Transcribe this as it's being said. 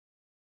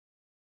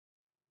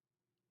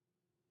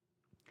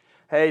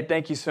Hey,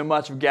 thank you so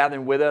much for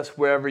gathering with us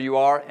wherever you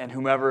are and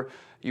whomever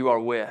you are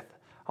with.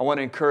 I want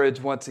to encourage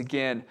once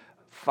again,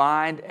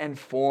 find and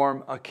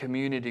form a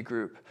community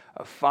group.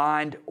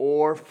 Find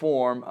or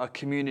form a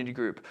community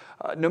group.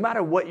 No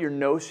matter what your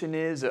notion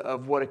is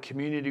of what a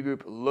community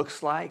group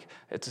looks like,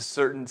 it's a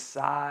certain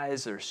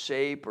size or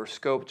shape or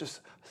scope,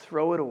 just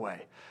throw it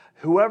away.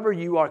 Whoever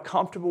you are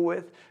comfortable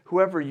with,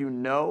 whoever you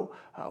know,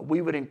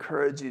 we would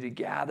encourage you to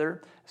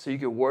gather so you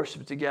can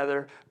worship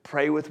together,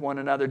 pray with one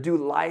another, do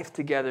life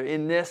together.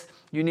 In this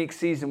unique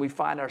season we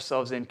find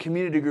ourselves in,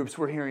 community groups,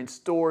 we're hearing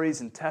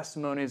stories and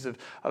testimonies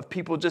of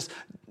people just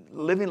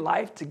living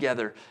life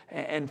together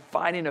and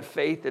finding a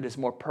faith that is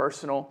more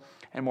personal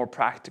and more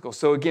practical.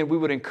 So again, we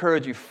would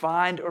encourage you,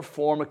 find or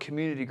form a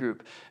community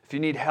group. If you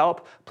need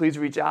help, please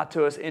reach out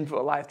to us,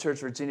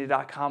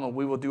 info@lifechurchvirginia.com, and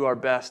we will do our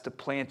best to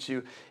plant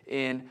you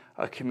in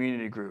a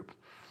community group.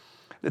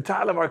 The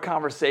title of our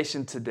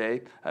conversation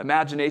today,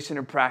 Imagination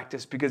and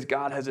Practice, because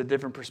God has a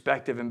different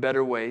perspective in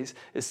better ways,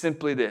 is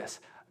simply this: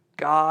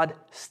 God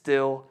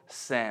still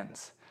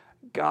sends.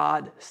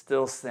 God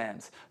still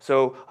sends.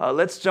 So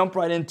let's jump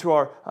right into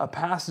our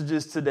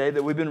passages today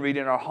that we've been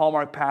reading, our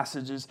hallmark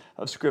passages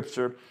of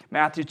Scripture.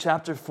 Matthew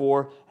chapter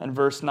 4 and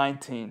verse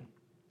 19.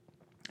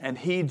 And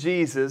he,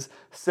 Jesus,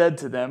 said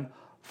to them,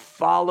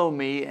 "Follow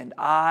me and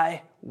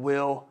I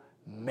will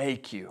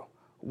make you."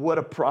 What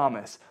a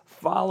promise.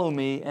 Follow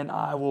me and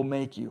I will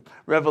make you.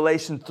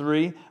 Revelation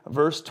 3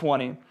 verse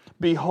 20.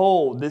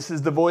 Behold, this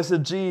is the voice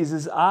of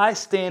Jesus. I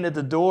stand at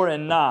the door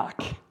and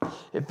knock.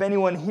 If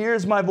anyone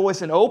hears my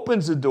voice and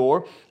opens the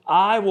door,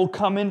 I will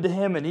come into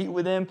him and eat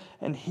with him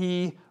and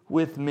he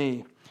with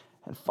me.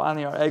 And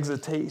finally, our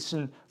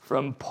exhortation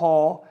from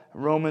Paul,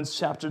 Romans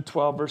chapter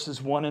 12,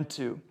 verses 1 and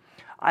 2.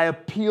 I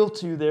appeal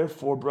to you,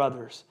 therefore,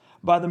 brothers,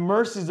 by the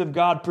mercies of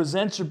God,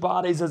 present your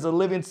bodies as a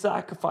living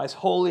sacrifice,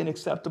 holy and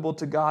acceptable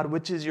to God,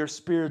 which is your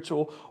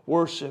spiritual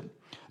worship.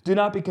 Do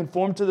not be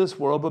conformed to this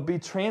world, but be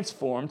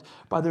transformed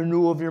by the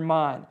renewal of your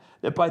mind,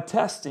 that by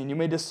testing you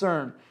may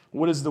discern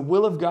what is the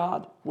will of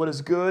God, what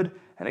is good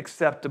and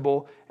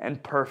acceptable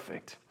and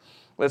perfect.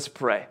 Let's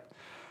pray.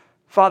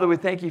 Father, we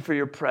thank you for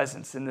your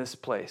presence in this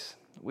place.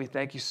 We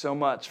thank you so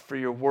much for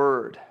your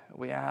word.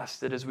 We ask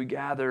that as we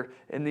gather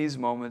in these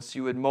moments,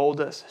 you would mold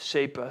us,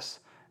 shape us,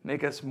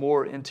 make us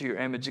more into your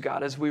image.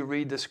 God, as we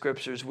read the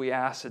scriptures, we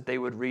ask that they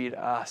would read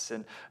us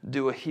and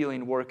do a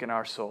healing work in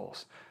our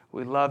souls.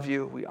 We love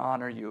you, we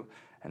honor you,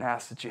 and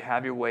ask that you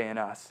have your way in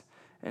us.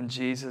 In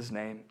Jesus'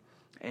 name,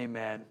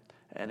 amen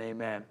and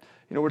amen.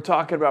 You know, we're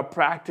talking about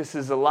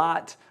practices a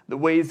lot, the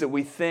ways that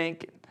we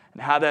think,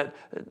 and how that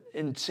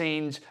in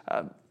change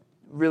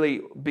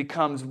really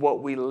becomes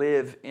what we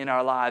live in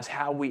our lives,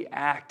 how we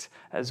act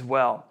as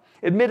well.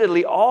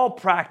 Admittedly, all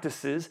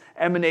practices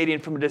emanating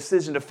from a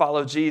decision to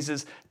follow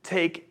Jesus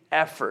take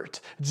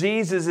effort.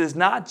 Jesus is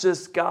not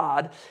just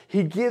God.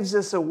 He gives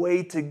us a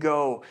way to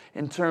go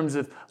in terms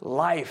of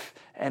life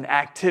and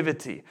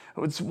activity.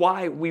 It's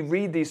why we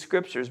read these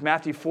scriptures.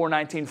 Matthew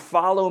 4:19,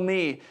 follow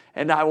me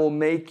and I will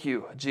make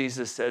you,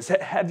 Jesus says.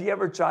 Have you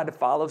ever tried to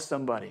follow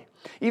somebody?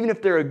 Even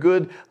if they're a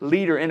good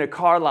leader in a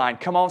car line,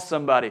 come on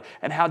somebody,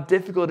 and how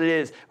difficult it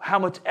is, how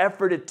much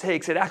effort it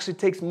takes. It actually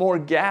takes more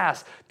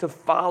gas to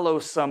follow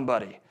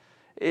somebody.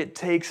 It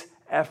takes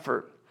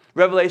effort.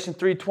 Revelation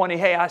 3:20,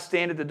 hey, I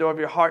stand at the door of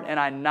your heart and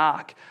I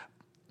knock.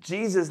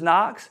 Jesus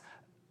knocks,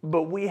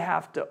 but we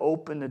have to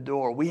open the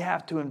door. We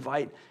have to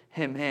invite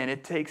him in.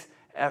 It takes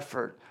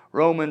effort.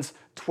 Romans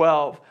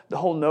 12, the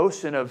whole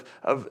notion of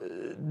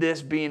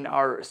this being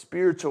our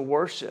spiritual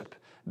worship,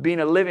 being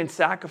a living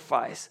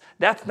sacrifice,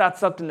 that's not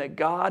something that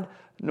God,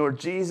 nor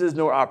Jesus,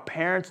 nor our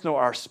parents,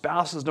 nor our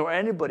spouses, nor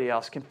anybody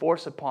else can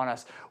force upon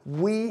us.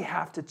 We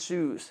have to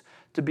choose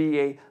to be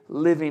a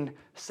living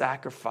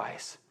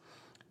sacrifice.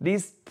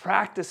 These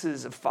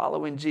practices of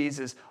following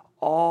Jesus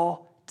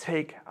all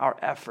take our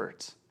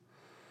efforts.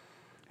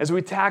 As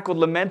we tackled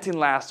lamenting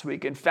last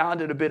week and found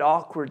it a bit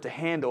awkward to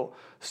handle,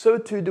 so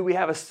too do we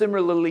have a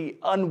similarly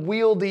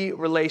unwieldy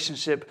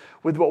relationship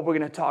with what we're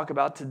going to talk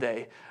about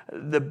today,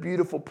 the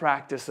beautiful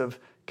practice of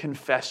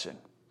confession.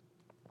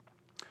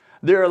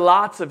 There are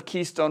lots of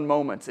keystone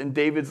moments in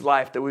David's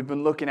life that we've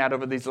been looking at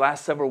over these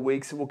last several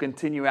weeks and will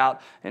continue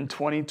out in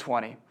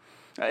 2020.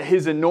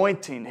 His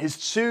anointing, his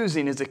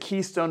choosing is a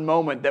keystone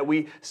moment that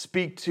we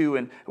speak to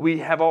and we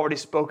have already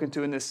spoken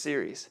to in this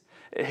series.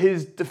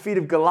 His defeat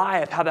of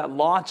Goliath, how that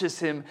launches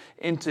him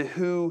into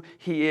who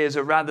he is,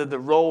 or rather the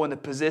role and the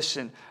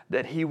position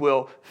that he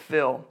will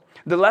fill.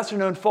 The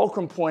lesser-known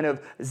fulcrum point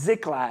of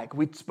Ziklag,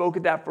 we spoke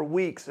at that for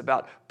weeks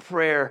about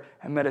prayer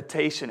and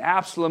meditation.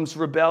 Absalom's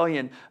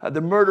rebellion,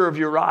 the murder of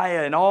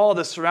Uriah, and all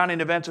the surrounding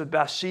events with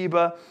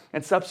Bathsheba,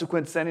 and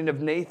subsequent sending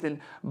of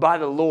Nathan by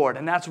the Lord.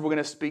 And that's what we're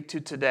going to speak to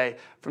today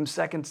from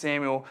 2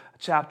 Samuel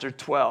chapter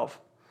 12.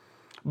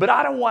 But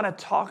I don't want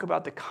to talk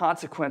about the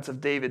consequence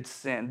of David's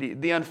sin,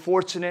 the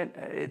unfortunate,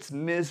 it's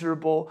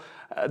miserable,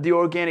 the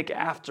organic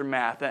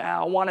aftermath. And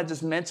I want to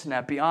just mention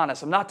that, be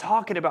honest. I'm not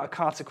talking about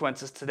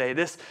consequences today.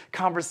 This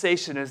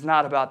conversation is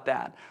not about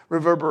that.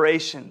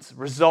 Reverberations,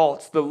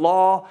 results, the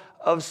law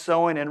of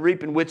sowing and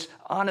reaping, which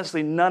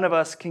honestly none of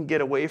us can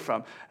get away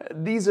from.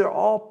 These are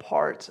all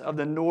parts of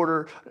the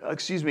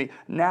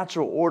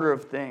natural order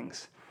of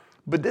things.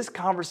 But this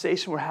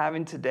conversation we're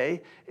having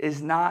today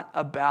is not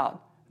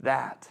about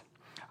that.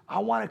 I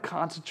want to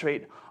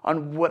concentrate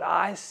on what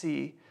I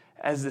see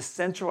as the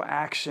central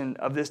action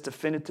of this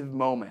definitive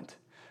moment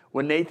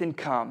when Nathan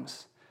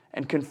comes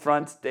and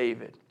confronts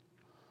David.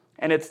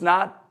 And it's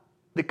not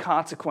the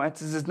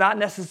consequences, it's not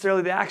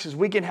necessarily the actions.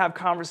 We can have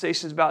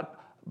conversations about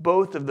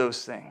both of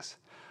those things.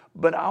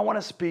 But I want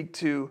to speak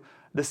to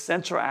the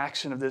central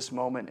action of this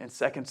moment in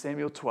 2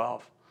 Samuel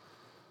 12,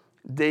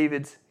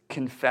 David's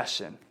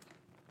confession.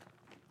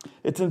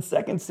 It's in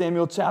 2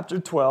 Samuel chapter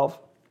 12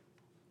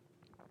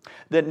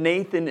 that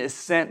Nathan is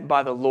sent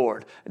by the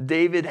Lord.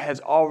 David has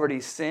already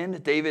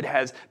sinned. David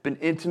has been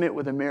intimate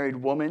with a married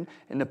woman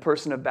in the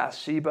person of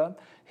Bathsheba.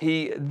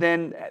 He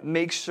then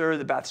makes sure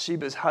that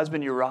Bathsheba's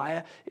husband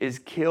Uriah is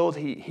killed.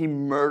 He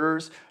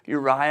murders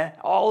Uriah.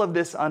 All of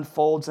this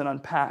unfolds and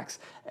unpacks.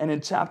 And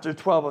in chapter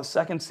 12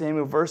 of 2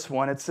 Samuel verse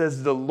 1, it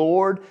says, the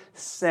Lord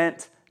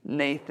sent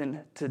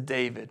Nathan to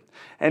David.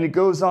 And it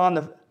goes on,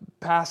 the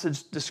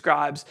passage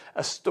describes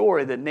a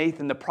story that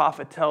Nathan the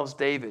prophet tells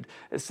David.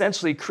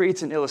 Essentially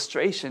creates an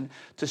illustration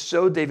to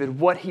show David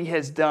what he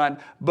has done,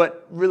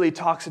 but really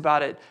talks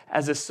about it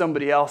as if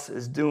somebody else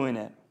is doing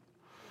it.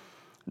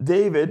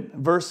 David,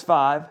 verse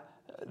 5,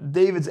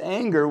 David's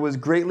anger was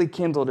greatly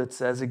kindled, it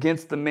says,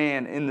 against the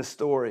man in the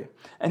story.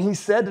 And he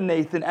said to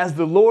Nathan, as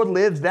the Lord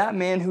lives, that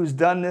man who's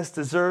done this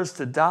deserves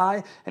to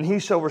die, and he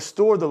shall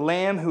restore the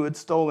lamb who had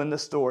stolen the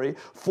story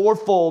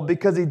fourfold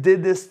because he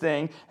did this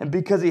thing and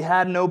because he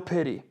had no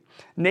pity.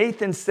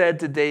 Nathan said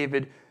to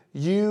David,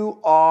 you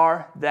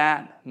are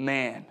that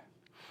man.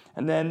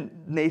 And then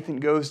Nathan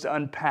goes to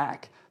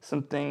unpack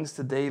some things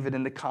to David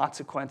and the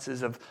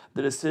consequences of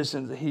the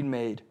decisions that he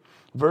made.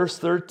 Verse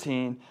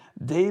 13,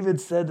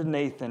 David said to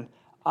Nathan,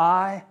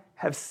 I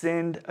have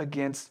sinned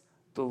against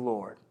the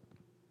Lord.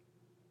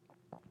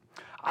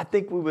 I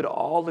think we would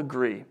all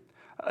agree,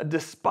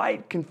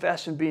 despite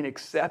confession being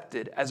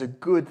accepted as a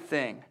good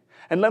thing,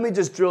 and let me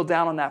just drill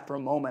down on that for a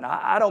moment.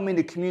 I don't mean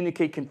to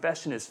communicate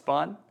confession is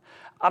fun.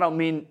 I don't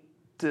mean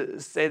to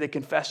say that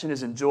confession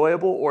is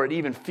enjoyable or it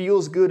even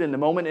feels good in the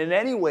moment in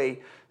any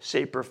way,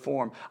 shape, or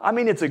form. I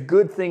mean it's a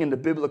good thing in the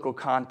biblical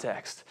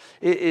context.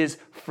 It is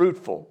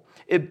fruitful.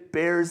 It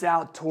bears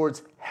out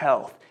towards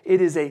health.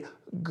 It is a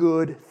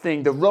good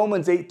thing. The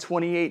Romans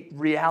 8:28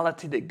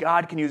 reality that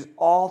God can use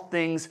all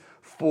things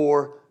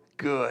for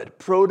good.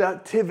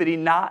 Productivity,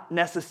 not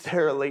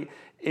necessarily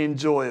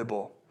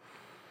enjoyable.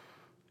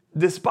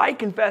 Despite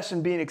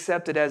confession being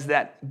accepted as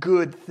that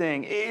good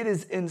thing, it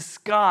is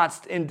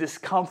ensconced in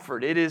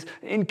discomfort. It is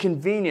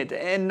inconvenient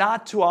and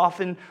not too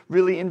often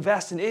really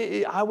invested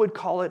in. I would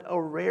call it a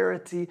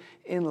rarity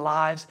in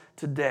lives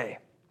today.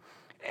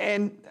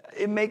 And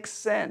it makes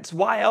sense.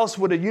 Why else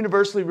would a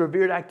universally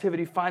revered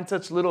activity find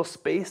such little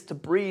space to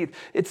breathe?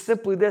 It's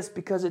simply this,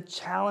 because it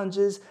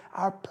challenges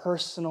our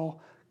personal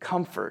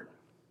comfort.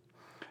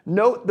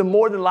 Note the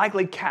more than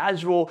likely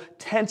casual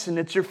tension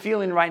that you're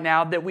feeling right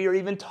now that we are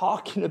even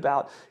talking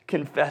about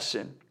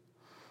confession.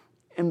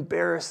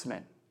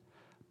 Embarrassment,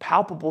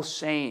 palpable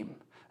shame,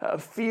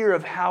 fear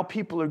of how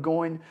people are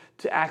going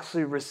to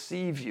actually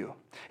receive you.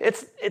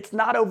 It's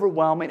not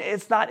overwhelming.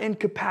 It's not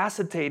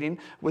incapacitating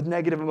with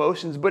negative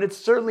emotions, but it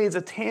certainly is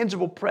a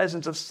tangible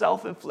presence of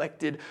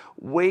self-inflicted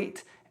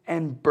weight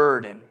and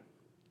burden.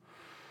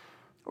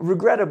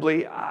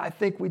 Regrettably, I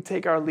think we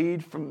take our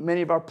lead from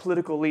many of our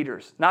political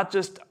leaders, not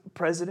just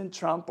President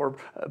Trump or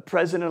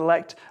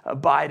President-elect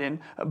Biden,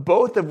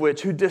 both of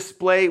which who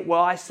display,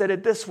 well, I said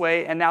it this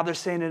way, and now they're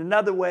saying it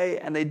another way,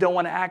 and they don't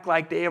want to act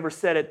like they ever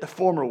said it the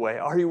former way.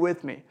 Are you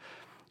with me?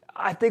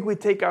 I think we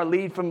take our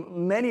lead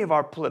from many of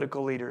our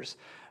political leaders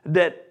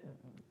that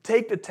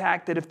take the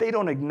tack that if they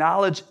don't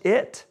acknowledge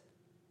it,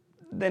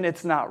 then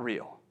it's not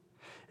real.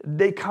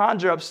 They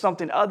conjure up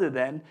something other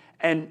than,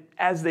 and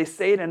as they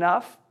say it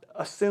enough,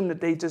 assume that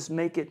they just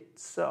make it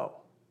so.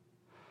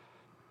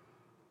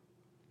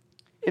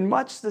 In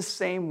much the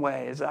same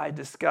way as I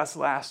discussed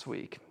last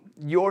week,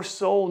 your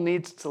soul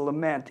needs to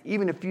lament,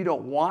 even if you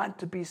don't want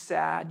to be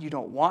sad, you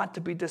don't want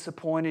to be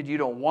disappointed, you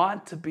don't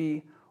want to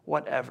be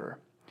whatever.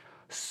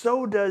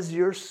 So does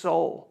your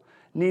soul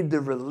need the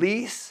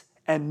release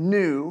and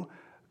new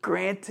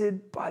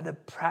granted by the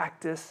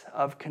practice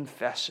of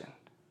confession.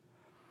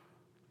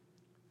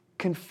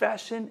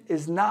 Confession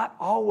is not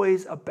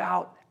always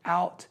about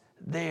out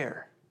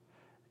there.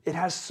 It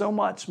has so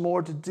much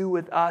more to do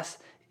with us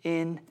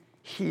in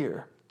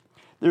here.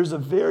 There's a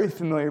very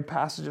familiar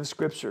passage of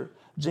Scripture,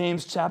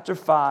 James chapter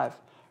 5,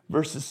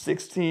 verses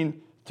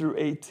 16 through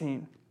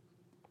 18.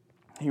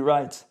 He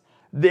writes,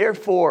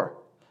 therefore,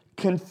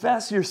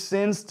 confess your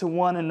sins to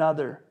one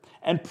another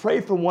and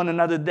pray for one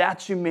another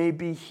that you may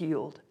be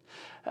healed.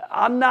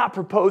 I'm not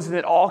proposing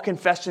that all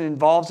confession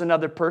involves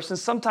another person.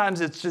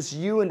 Sometimes it's just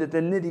you into the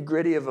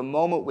nitty-gritty of a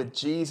moment with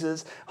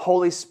Jesus.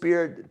 Holy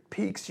Spirit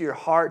piques your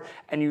heart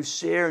and you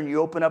share and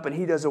you open up and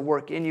he does a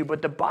work in you.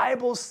 But the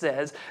Bible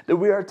says that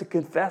we are to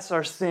confess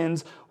our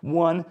sins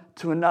one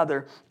to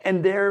another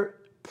and there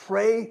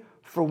pray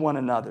for one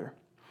another.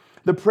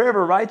 The prayer of a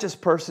righteous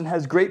person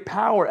has great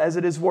power as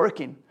it is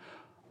working.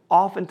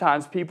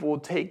 Oftentimes people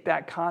will take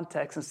that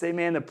context and say,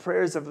 man, the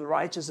prayers of the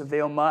righteous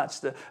avail much.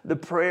 The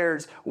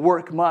prayers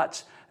work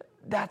much.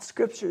 That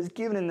scripture is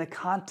given in the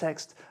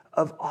context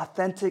of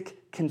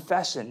authentic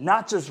confession,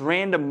 not just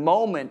random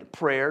moment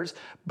prayers,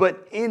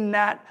 but in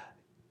that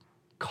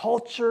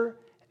culture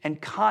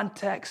and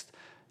context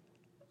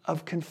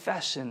of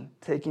confession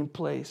taking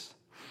place.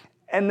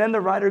 And then the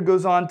writer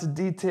goes on to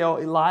detail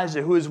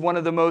Elijah, who is one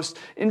of the most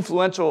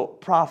influential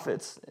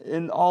prophets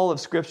in all of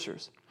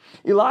scriptures.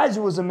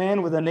 Elijah was a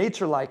man with a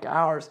nature like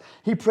ours.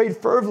 He prayed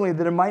fervently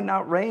that it might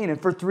not rain, and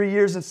for 3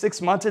 years and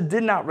 6 months it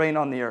did not rain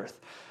on the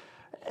earth.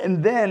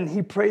 And then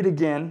he prayed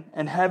again,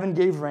 and heaven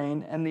gave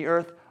rain, and the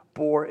earth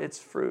bore its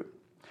fruit.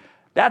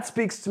 That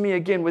speaks to me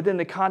again within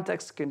the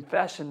context of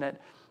confession that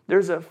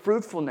there's a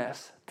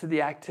fruitfulness to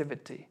the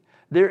activity.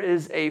 There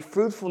is a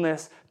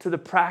fruitfulness to the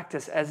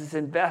practice as it's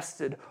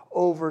invested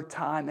over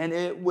time, and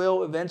it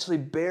will eventually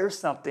bear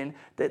something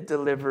that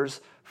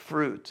delivers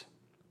fruit.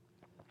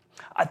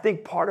 I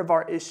think part of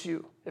our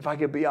issue, if I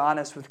could be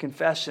honest with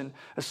confession,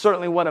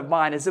 certainly one of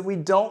mine, is that we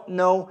don't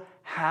know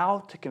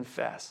how to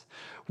confess.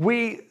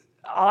 We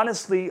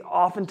honestly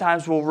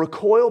oftentimes will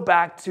recoil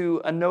back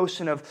to a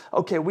notion of,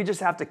 okay, we just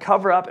have to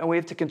cover up and we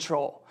have to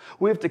control.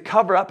 We have to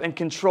cover up and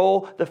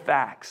control the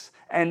facts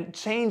and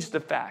change the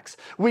facts.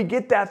 We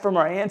get that from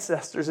our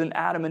ancestors in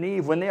Adam and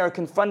Eve. When they are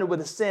confronted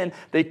with a sin,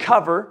 they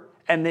cover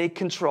and they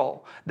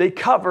control. They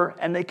cover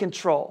and they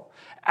control.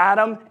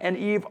 Adam and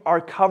Eve are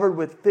covered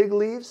with fig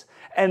leaves,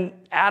 and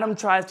Adam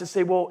tries to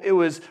say, well, it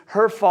was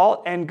her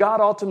fault, and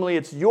God, ultimately,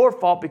 it's your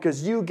fault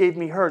because you gave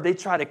me her. They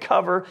try to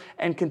cover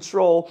and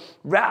control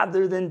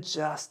rather than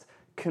just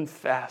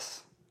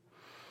confess.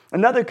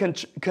 Another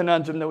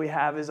conundrum that we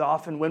have is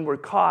often when we're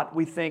caught,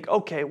 we think,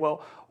 okay,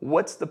 well,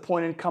 what's the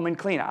point in coming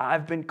clean?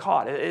 I've been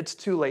caught. It's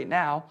too late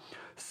now.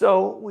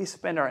 So we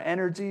spend our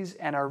energies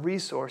and our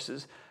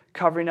resources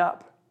covering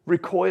up,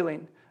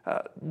 recoiling,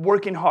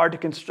 working hard to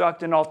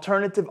construct an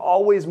alternative,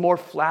 always more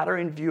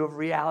flattering view of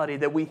reality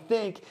that we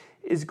think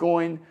is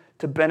going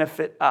to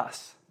benefit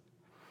us.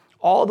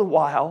 All the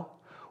while,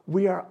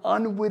 we are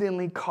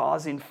unwittingly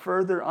causing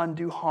further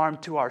undue harm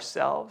to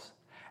ourselves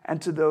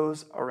and to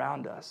those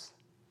around us.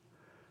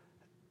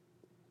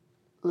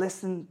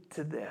 Listen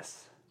to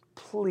this.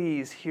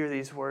 Please hear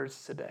these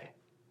words today.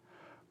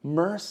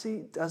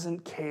 Mercy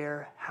doesn't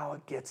care how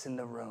it gets in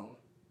the room.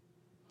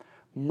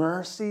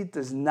 Mercy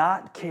does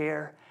not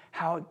care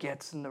how it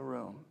gets in the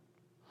room.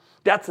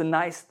 That's a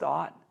nice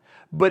thought,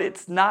 but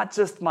it's not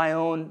just my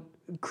own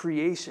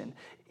creation.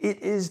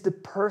 It is the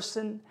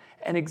person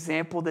and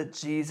example that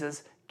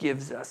Jesus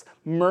gives us.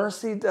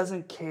 Mercy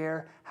doesn't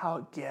care how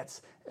it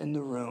gets in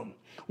the room.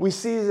 We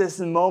see this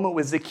in a moment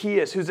with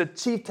Zacchaeus, who's a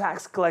chief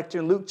tax collector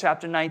in Luke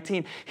chapter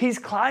 19. He's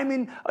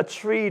climbing a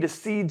tree to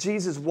see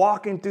Jesus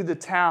walking through the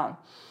town.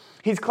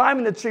 He's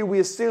climbing the tree, we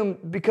assume,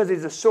 because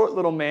he's a short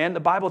little man. The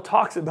Bible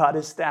talks about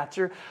his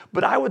stature,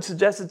 but I would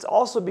suggest it's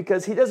also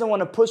because he doesn't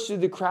want to push through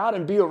the crowd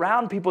and be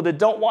around people that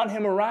don't want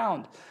him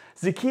around.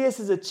 Zacchaeus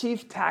is a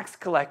chief tax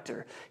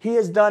collector. He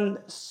has done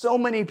so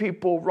many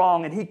people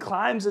wrong, and he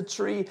climbs a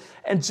tree,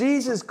 and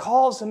Jesus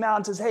calls him out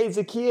and says, hey,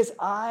 Zacchaeus,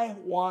 I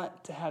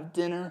want to have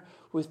dinner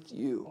with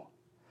you.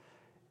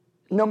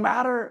 No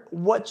matter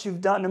what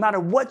you've done, no matter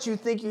what you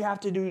think you have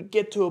to do to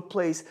get to a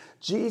place,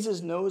 Jesus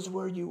knows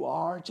where you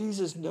are.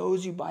 Jesus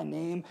knows you by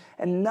name,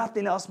 and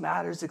nothing else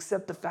matters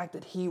except the fact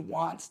that he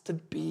wants to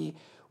be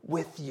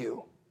with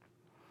you.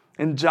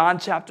 In John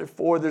chapter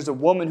 4, there's a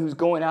woman who's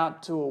going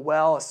out to a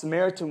well, a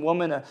Samaritan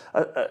woman,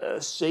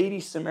 a shady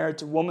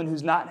Samaritan woman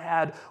who's not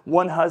had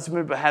one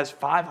husband but has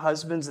 5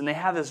 husbands, and they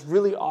have this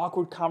really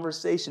awkward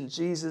conversation,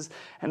 Jesus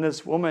and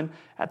this woman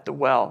at the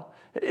well.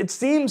 It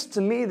seems to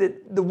me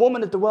that the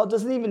woman at the well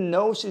doesn't even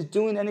know she's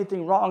doing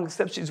anything wrong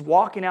except she's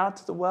walking out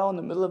to the well in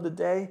the middle of the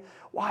day.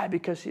 Why?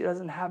 Because she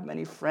doesn't have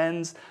many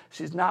friends.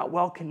 She's not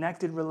well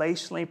connected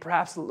relationally,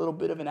 perhaps a little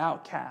bit of an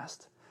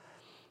outcast.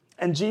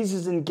 And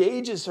Jesus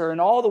engages her, and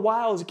all the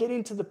while is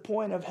getting to the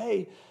point of,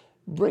 hey,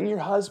 bring your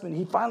husband.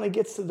 He finally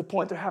gets to the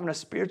point they're having a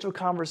spiritual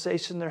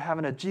conversation, they're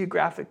having a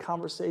geographic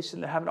conversation,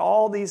 they're having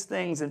all these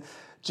things. And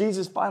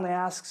Jesus finally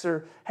asks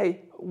her,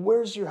 hey,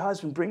 where's your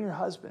husband? Bring your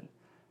husband.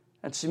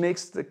 And she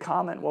makes the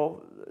comment,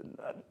 well,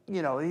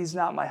 he's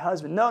not my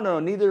husband. No,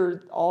 neither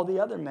are all the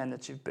other men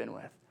that you've been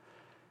with.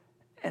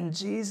 And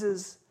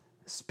Jesus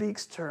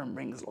speaks to her and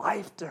brings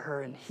life to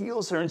her and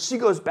heals her. And she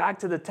goes back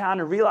to the town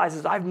and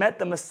realizes, I've met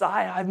the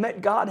Messiah. I've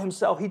met God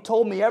himself. He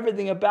told me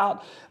everything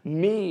about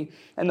me.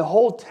 And the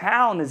whole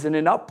town is in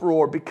an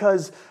uproar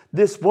because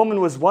this woman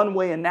was one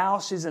way and now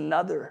she's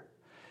another.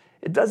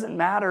 It doesn't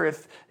matter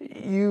if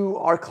you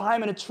are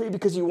climbing a tree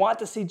because you want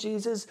to see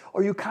Jesus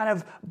or you kind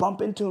of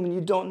bump into him and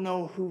you don't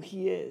know who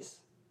he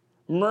is.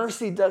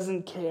 Mercy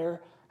doesn't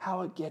care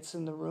how it gets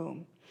in the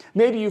room.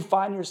 Maybe you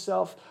find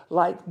yourself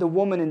like the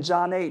woman in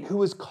John 8 who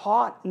was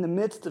caught in the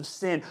midst of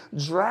sin,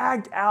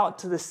 dragged out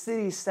to the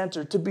city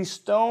center to be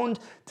stoned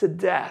to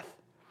death,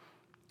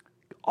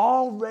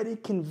 already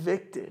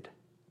convicted.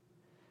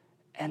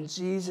 And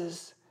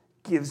Jesus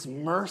gives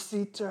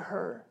mercy to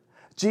her.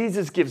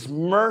 Jesus gives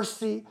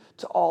mercy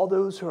to all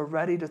those who are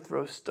ready to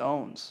throw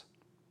stones.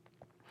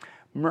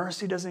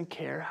 Mercy doesn't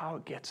care how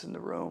it gets in the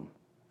room.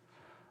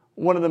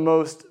 One of the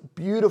most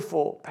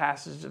beautiful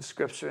passages of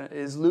Scripture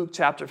is Luke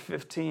chapter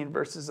 15,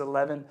 verses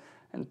 11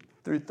 and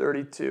through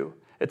 32.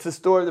 It's the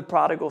story of the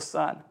prodigal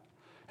son.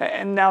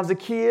 And now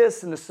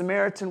Zacchaeus and the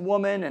Samaritan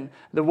woman and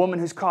the woman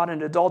who's caught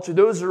in adultery,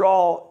 those are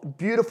all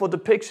beautiful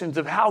depictions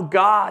of how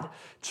God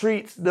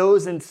treats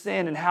those in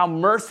sin and how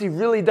mercy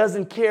really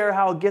doesn't care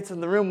how it gets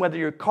in the room, whether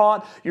you're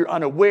caught, you're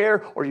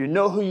unaware, or you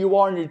know who you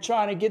are and you're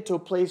trying to get to a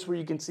place where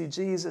you can see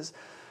Jesus.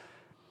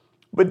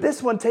 But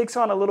this one takes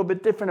on a little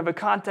bit different of a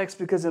context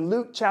because in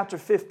Luke chapter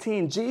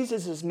 15,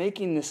 Jesus is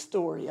making this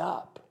story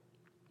up.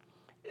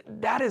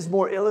 That is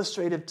more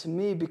illustrative to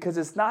me because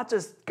it's not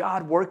just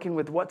God working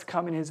with what's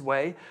coming his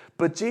way,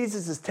 but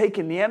Jesus is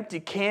taking the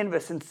empty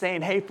canvas and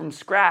saying, hey, from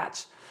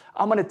scratch,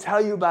 I'm going to tell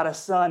you about a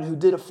son who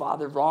did a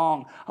father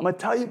wrong. I'm going to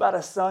tell you about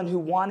a son who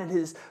wanted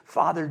his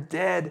father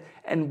dead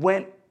and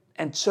went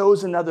and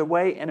chose another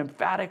way and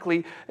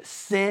emphatically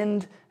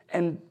sinned,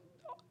 and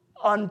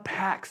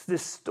unpacks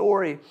this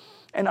story.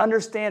 And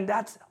understand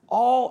that's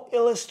all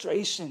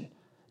illustration.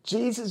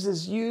 Jesus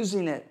is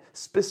using it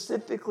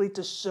specifically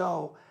to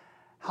show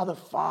how the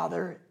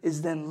Father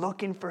is then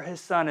looking for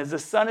his Son. As the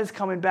Son is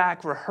coming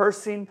back,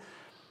 rehearsing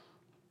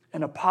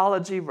an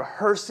apology,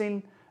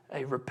 rehearsing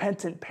a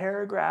repentant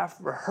paragraph,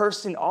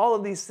 rehearsing all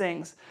of these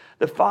things,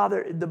 the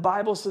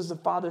Bible says the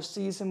Father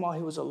sees him while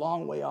he was a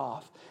long way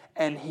off,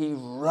 and he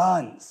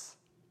runs.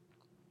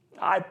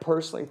 I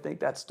personally think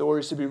that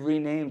story should be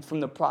renamed from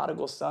the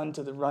prodigal son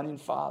to the running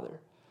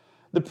father.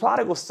 The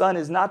prodigal son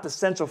is not the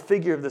central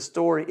figure of the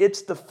story.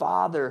 It's the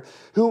Father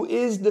who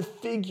is the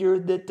figure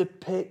that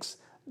depicts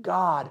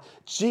God.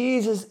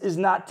 Jesus is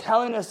not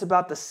telling us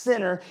about the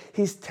sinner.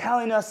 He's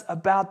telling us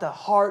about the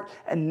heart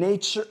and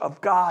nature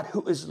of God,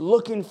 who is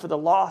looking for the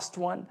lost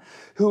one,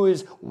 who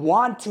is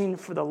wanting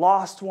for the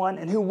lost one,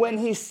 and who, when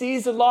he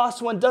sees the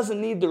lost one, doesn't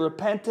need the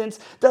repentance,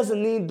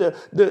 doesn't need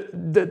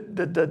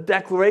the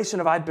declaration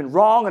of I've been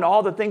wrong and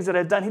all the things that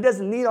I've done. He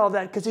doesn't need all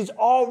that because he's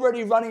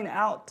already running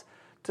out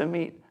to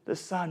meet the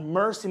Son.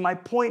 Mercy, my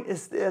point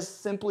is this,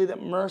 simply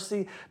that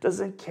mercy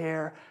doesn't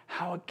care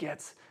how it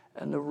gets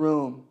in the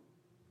room.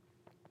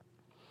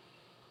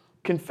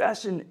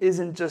 Confession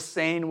isn't just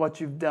saying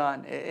what you've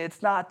done.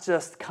 It's not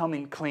just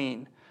coming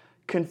clean.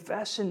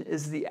 Confession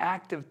is the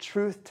act of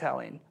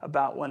truth-telling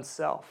about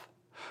oneself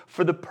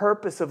for the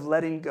purpose of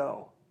letting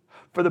go,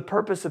 for the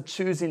purpose of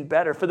choosing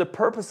better, for the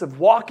purpose of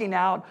walking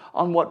out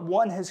on what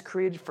one has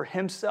created for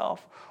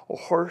himself or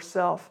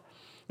herself,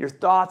 your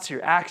thoughts,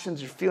 your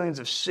actions, your feelings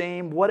of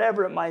shame,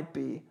 whatever it might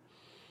be,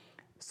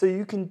 so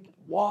you can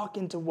walk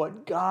into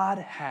what God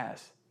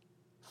has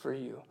for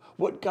you,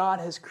 what God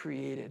has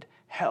created,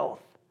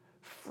 health,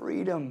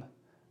 freedom,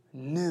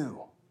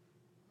 new.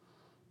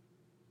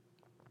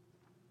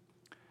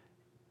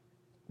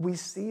 We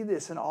see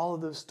this in all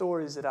of those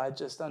stories that I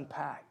just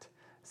unpacked.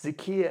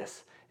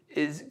 Zacchaeus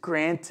is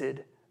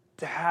granted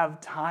to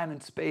have time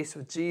and space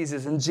with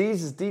Jesus, and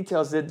Jesus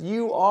details that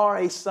you are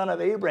a son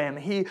of Abraham.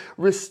 He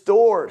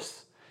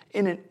restores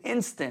in an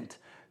instant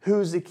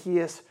who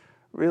Zacchaeus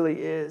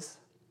really is.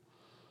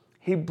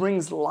 He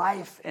brings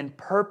life and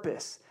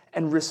purpose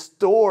and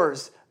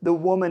restores the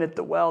woman at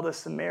the well, the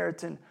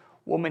Samaritan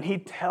woman. He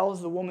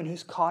tells the woman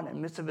who's caught in the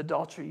midst of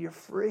adultery, you're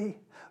free.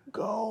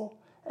 Go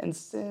and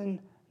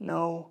sin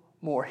no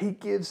more. He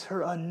gives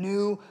her a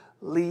new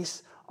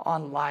lease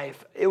on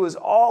life. It was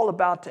all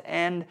about to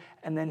end,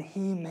 and then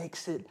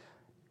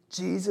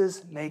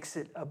Jesus makes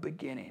it a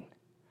beginning.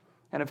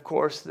 And of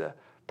course, the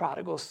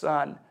prodigal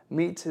son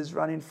meets his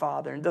running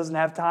father and doesn't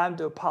have time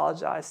to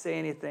apologize, say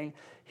anything.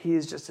 He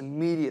is just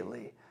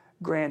immediately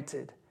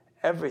granted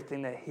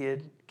everything that he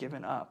had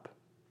given up.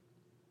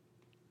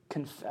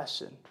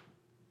 Confession.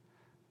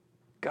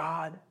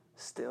 God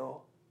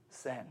still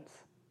sends.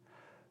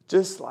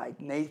 Just like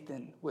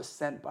Nathan was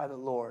sent by the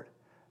Lord,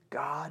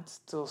 God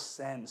still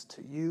sends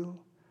to you,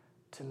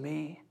 to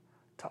me,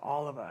 to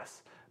all of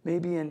us.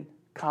 Maybe in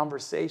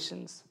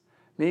conversations,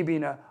 maybe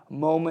in a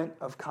moment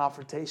of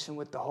confrontation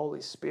with the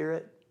Holy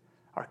Spirit,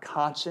 our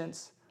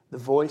conscience, the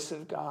voice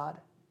of God.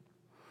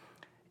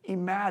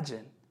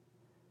 Imagine,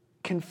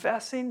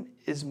 confessing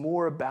is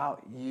more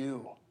about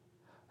you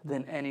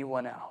than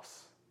anyone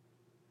else.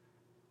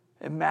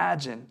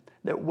 Imagine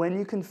that when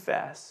you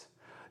confess,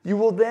 You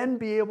will then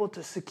be able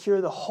to secure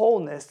the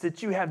wholeness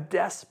that you have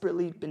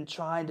desperately been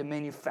trying to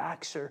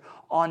manufacture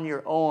on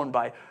your own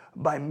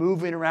by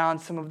moving around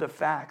some of the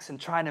facts and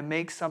trying to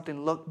make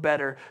something look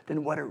better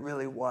than what it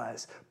really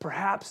was.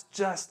 Perhaps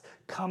just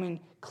coming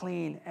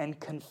clean and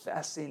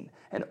confessing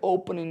and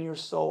opening your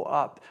soul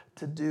up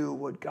to do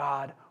what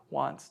God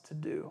wants to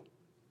do.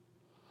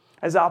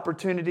 As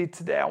opportunity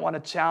today, I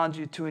want to challenge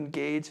you to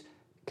engage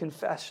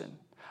confession.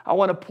 I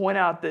want to point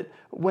out that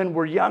when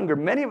we're younger,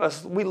 many of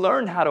us, we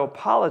learn how to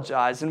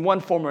apologize in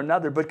one form or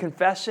another, but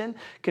confession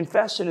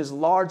is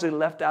largely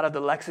left out of the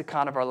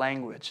lexicon of our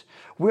language.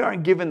 We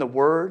aren't given the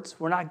words,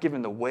 we're not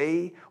given the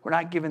way, we're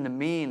not given the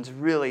means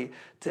really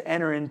to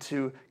enter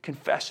into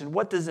confession.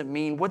 What does it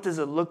mean? What does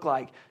it look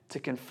like to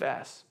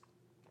confess?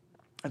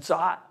 And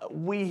so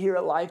we here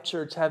at Life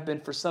Church have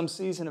been for some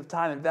season of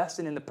time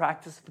investing in the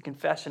practice of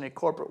confession in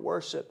corporate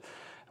worship.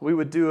 We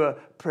would do a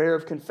prayer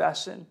of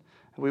confession.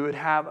 We would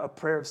have a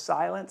prayer of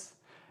silence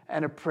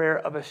and a prayer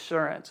of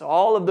assurance.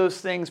 All of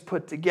those things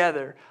put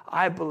together,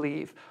 I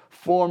believe,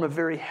 form a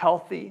very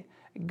healthy,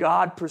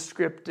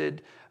 God-prescripted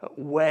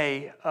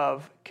way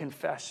of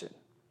confession.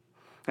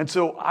 And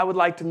so I would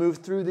like to move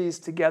through these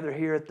together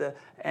here at the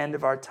end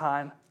of our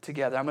time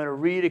together. I'm going to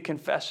read a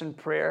confession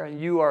prayer, and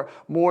you are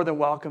more than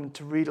welcome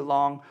to read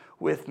along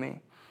with me.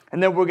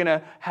 And then we're going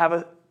to have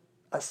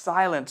a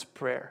silence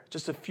prayer,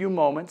 just a few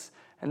moments.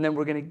 And then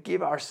we're going to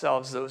give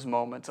ourselves those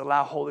moments,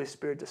 allow Holy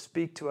Spirit to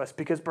speak to us,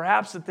 because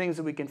perhaps the things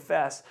that we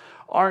confess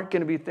aren't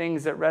going to be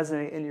things that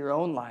resonate in your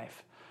own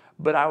life.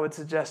 But I would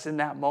suggest in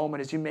that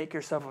moment, as you make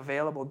yourself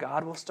available,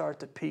 God will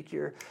start to pique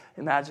your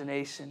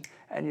imagination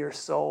and your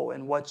soul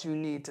and what you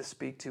need to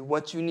speak to,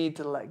 what you need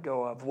to let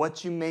go of,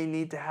 what you may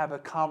need to have a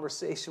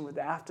conversation with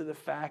after the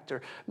fact,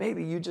 or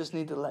maybe you just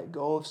need to let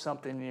go of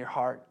something in your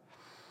heart.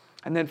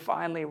 And then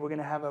finally, we're going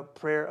to have a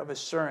prayer of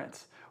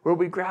assurance where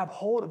we grab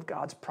hold of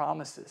God's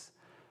promises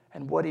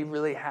and what He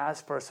really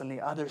has for us on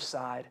the other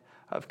side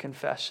of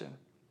confession.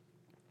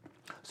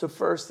 So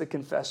first, the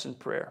confession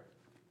prayer.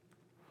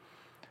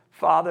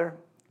 Father,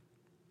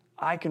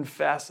 I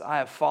confess I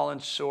have fallen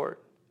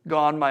short,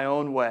 gone my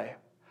own way.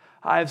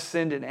 I have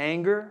sinned in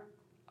anger.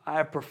 I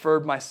have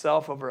preferred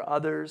myself over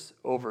others,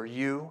 over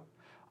you.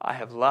 I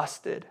have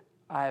lusted.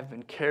 I have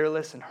been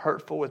careless and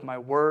hurtful with my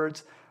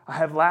words. I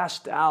have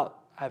lashed out.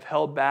 I have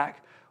held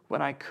back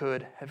when I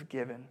could have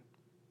given.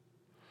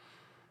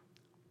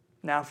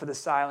 Now for the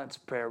silence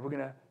prayer. We're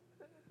going to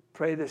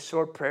pray this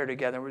short prayer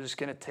together. We're just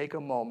going to take a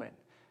moment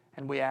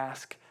and we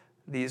ask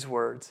these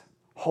words.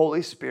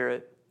 Holy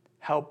Spirit,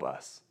 help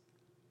us,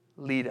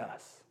 lead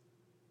us.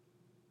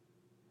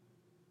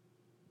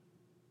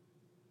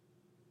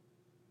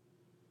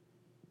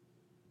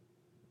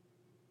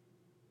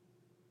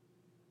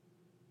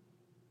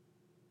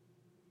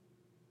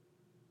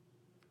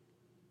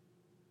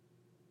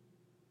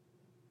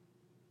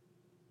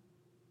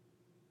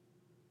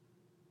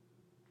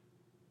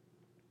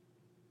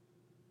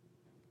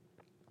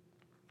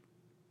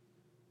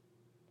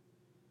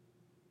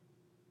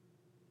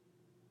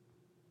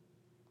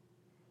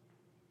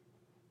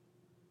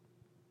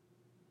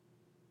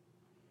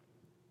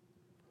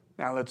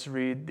 Now let's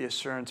read the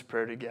assurance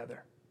prayer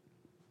together.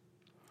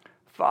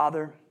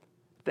 Father,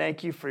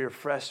 thank you for your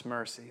fresh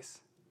mercies.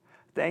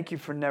 Thank you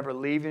for never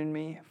leaving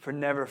me, for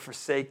never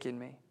forsaking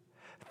me.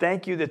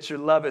 Thank you that your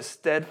love is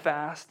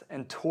steadfast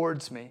and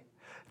towards me.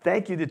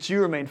 Thank you that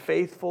you remain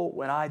faithful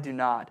when I do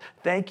not.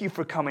 Thank you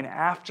for coming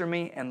after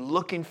me and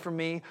looking for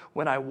me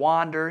when I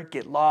wander,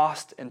 get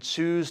lost, and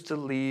choose to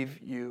leave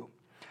you.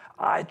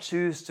 I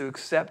choose to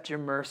accept your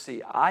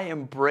mercy. I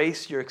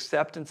embrace your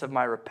acceptance of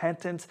my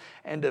repentance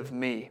and of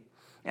me.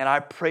 And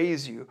I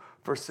praise you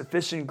for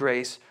sufficient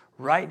grace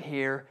right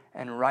here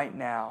and right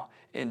now.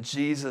 In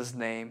Jesus'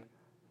 name,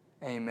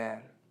 amen.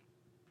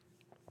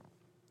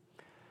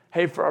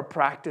 Hey, for our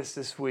practice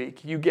this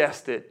week, you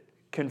guessed it,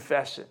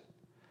 confession.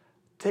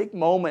 Take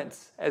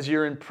moments as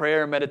you're in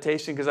prayer and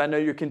meditation, because I know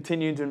you're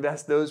continuing to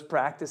invest those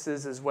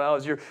practices as well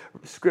as your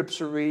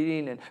scripture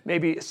reading and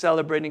maybe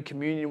celebrating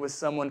communion with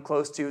someone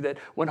close to you, that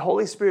when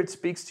Holy Spirit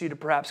speaks to you to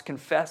perhaps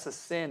confess a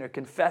sin or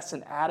confess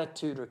an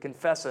attitude or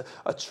confess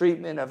a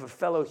treatment of a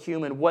fellow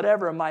human,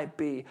 whatever it might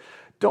be,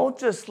 don't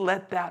just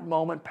let that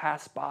moment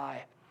pass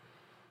by,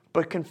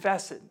 but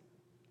confess it.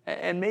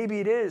 And maybe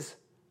it is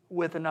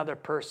with another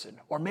person,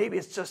 or maybe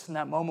it's just in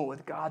that moment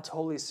with God's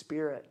Holy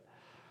Spirit.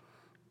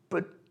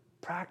 But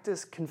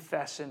practice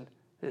confession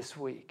this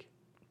week.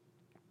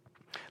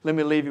 Let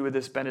me leave you with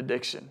this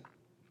benediction.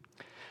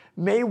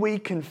 May we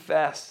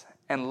confess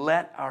and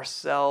let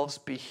ourselves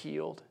be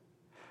healed.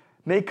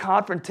 May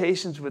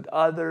confrontations with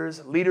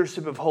others,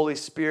 leadership of Holy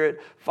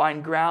Spirit,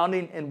 find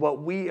grounding in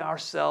what we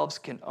ourselves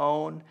can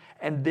own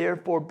and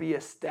therefore be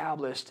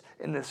established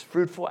in this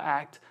fruitful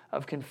act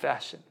of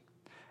confession.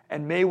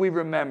 And may we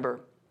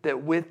remember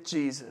that with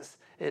Jesus,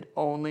 it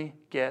only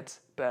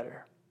gets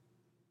better.